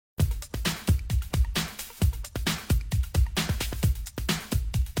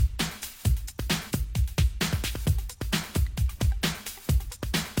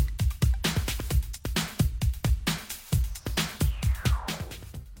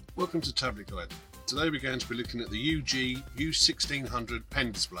Welcome to Tablet Guide. Today we're going to be looking at the UGEE U1600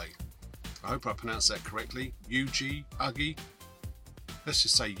 pen display. I hope I pronounced that correctly. UGEE? Let's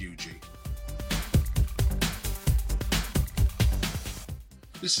just say UGEE.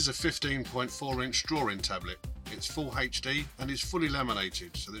 This is a 15.4 inch drawing tablet. It's full HD and is fully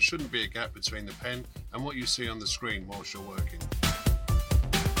laminated, so there shouldn't be a gap between the pen and what you see on the screen whilst you're working.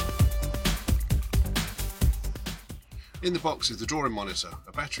 In the box is the drawing monitor,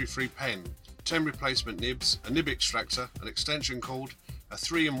 a battery-free pen, 10 replacement nibs, a nib extractor, an extension cord, a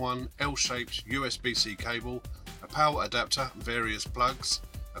 3-in-1 L-shaped USB-C cable, a power adapter and various plugs,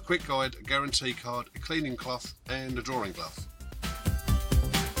 a quick guide, a guarantee card, a cleaning cloth and a drawing glove.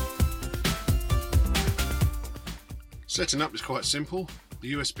 Setting up is quite simple.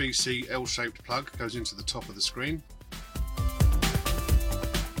 The USB-C L-shaped plug goes into the top of the screen.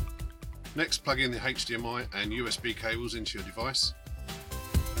 Next, plug in the HDMI and USB cables into your device.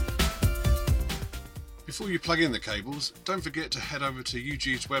 Before you plug in the cables, don't forget to head over to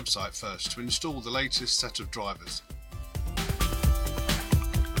UGEE's website first to install the latest set of drivers.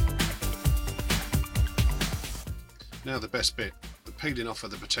 Now the best bit, the peeling off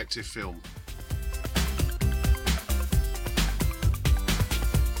of the protective film.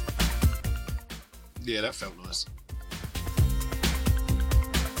 Yeah, that felt nice.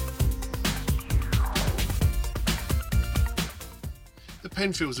 The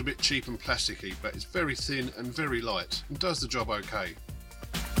pen feels a bit cheap and plasticky, but it's very thin and very light and does the job okay.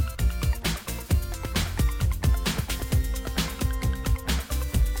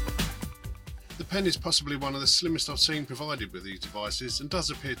 The pen is possibly one of the slimmest I've seen provided with these devices and does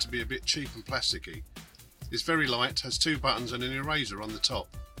appear to be a bit cheap and plasticky. It's very light, has 2 buttons and an eraser on the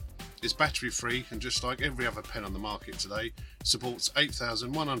top. It's battery free and, just like every other pen on the market today, supports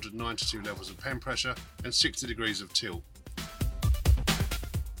 8,192 levels of pen pressure and 60 degrees of tilt.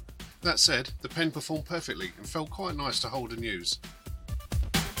 That said, the pen performed perfectly and felt quite nice to hold and use.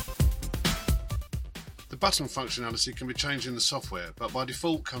 The button functionality can be changed in the software, but by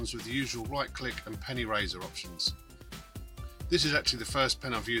default comes with the usual right click and pen eraser options. This is actually the first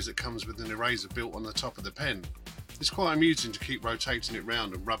pen I've used that comes with an eraser built on the top of the pen. It's quite amusing to keep rotating it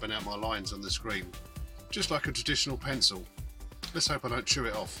round and rubbing out my lines on the screen, just like a traditional pencil. Let's hope I don't chew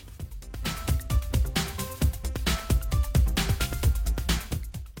it off.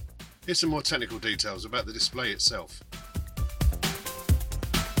 Here's some more technical details about the display itself.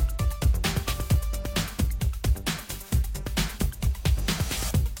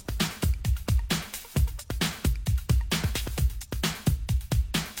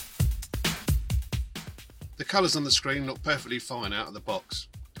 The colours on the screen look perfectly fine out of the box.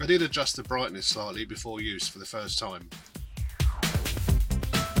 I did adjust the brightness slightly before use for the first time.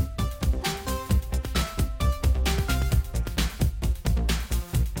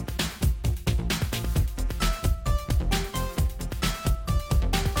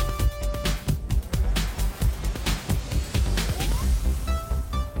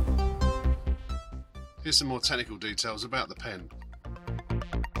 Here's some more technical details about the pen.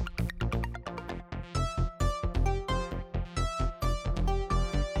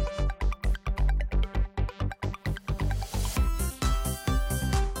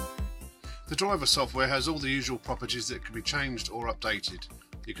 The driver software has all the usual properties that can be changed or updated.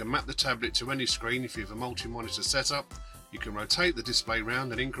 You can map the tablet to any screen if you have a multi-monitor setup. You can rotate the display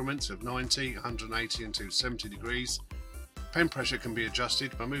round in increments of 90, 180 and 270 degrees. Pen pressure can be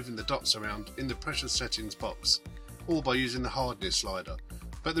adjusted by moving the dots around in the pressure settings box, or by using the hardness slider,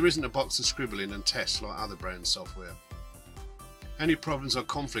 but there isn't a box to scribble in and test like other brand software. Any problems or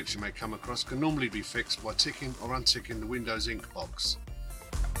conflicts you may come across can normally be fixed by ticking or unticking the Windows Ink box.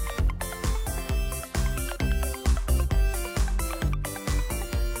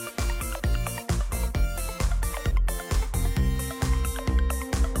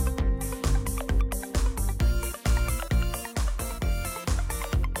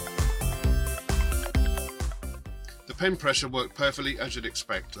 The pen pressure worked perfectly as you'd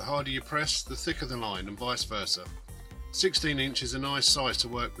expect. The harder you press, the thicker the line, and vice versa. 16 inch is a nice size to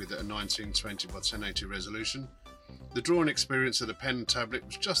work with at a 1920 by 1080 resolution. The drawing experience of the pen and tablet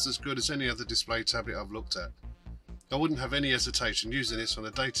was just as good as any other display tablet I've looked at. I wouldn't have any hesitation using this on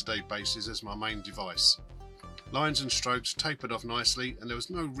a day-to-day basis as my main device. Lines and strokes tapered off nicely and there was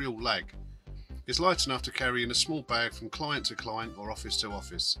no real lag. It's light enough to carry in a small bag from client to client or office to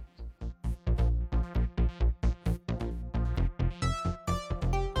office.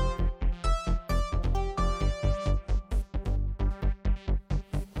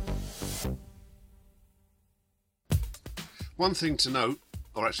 One thing to note,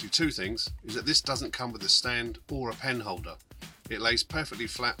 or actually two things, is that this doesn't come with a stand or a pen holder. It lays perfectly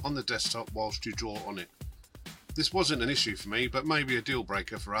flat on the desktop whilst you draw on it. This wasn't an issue for me, but maybe a deal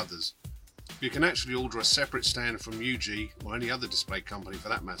breaker for others. You can actually order a separate stand from UGEE or any other display company for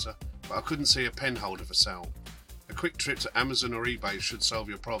that matter, but I couldn't see a pen holder for sale. A quick trip to Amazon or eBay should solve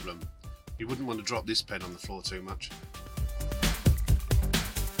your problem. You wouldn't want to drop this pen on the floor too much.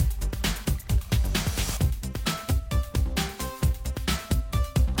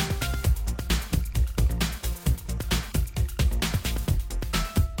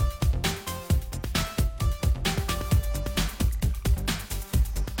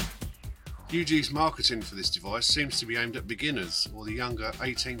 UGEE's marketing for this device seems to be aimed at beginners or the younger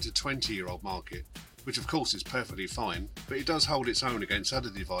 18 to 20-year-old market, which of course is perfectly fine, but it does hold its own against other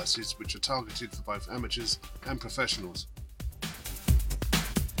devices which are targeted for both amateurs and professionals.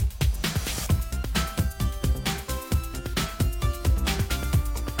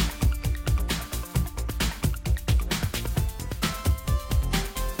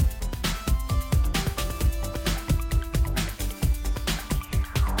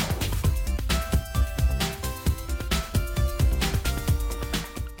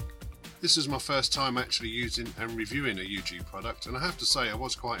 This is my first time actually using and reviewing a UGEE product, and I have to say I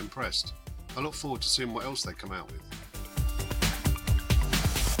was quite impressed. I look forward to seeing what else they come out with.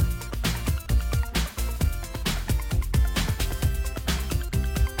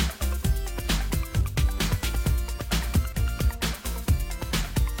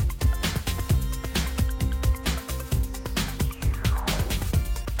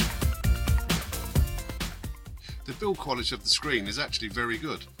 The build quality of the screen is actually very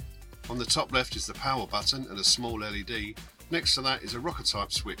good. On the top left is the power button and a small LED. Next to that is a rocker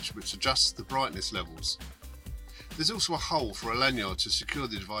type switch which adjusts the brightness levels. There's also a hole for a lanyard to secure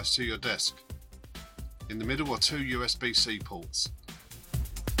the device to your desk. In the middle are two USB-C ports.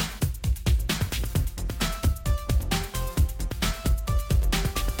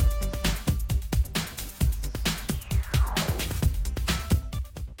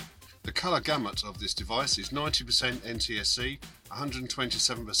 The colour gamut of this device is 90% NTSC,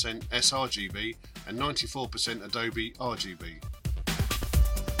 127% sRGB and 94% Adobe RGB.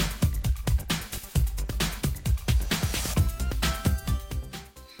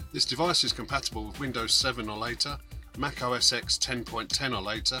 This device is compatible with Windows 7 or later, Mac OS X 10.10 or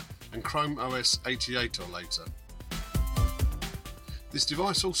later and Chrome OS 88 or later. This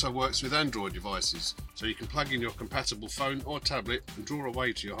device also works with Android devices, so you can plug in your compatible phone or tablet and draw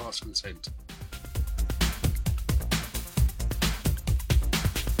away to your heart's content.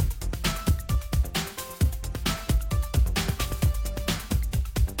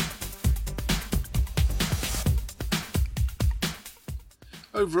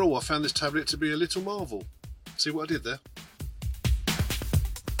 Overall, I found this tablet to be a little marvel. See what I did there?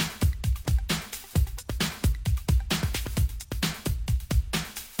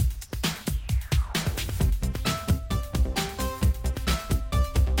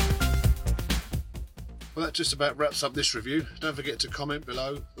 Well, that just about wraps up this review. Don't forget to comment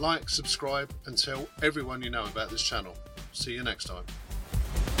below, like, subscribe and tell everyone you know about this channel. See you next time.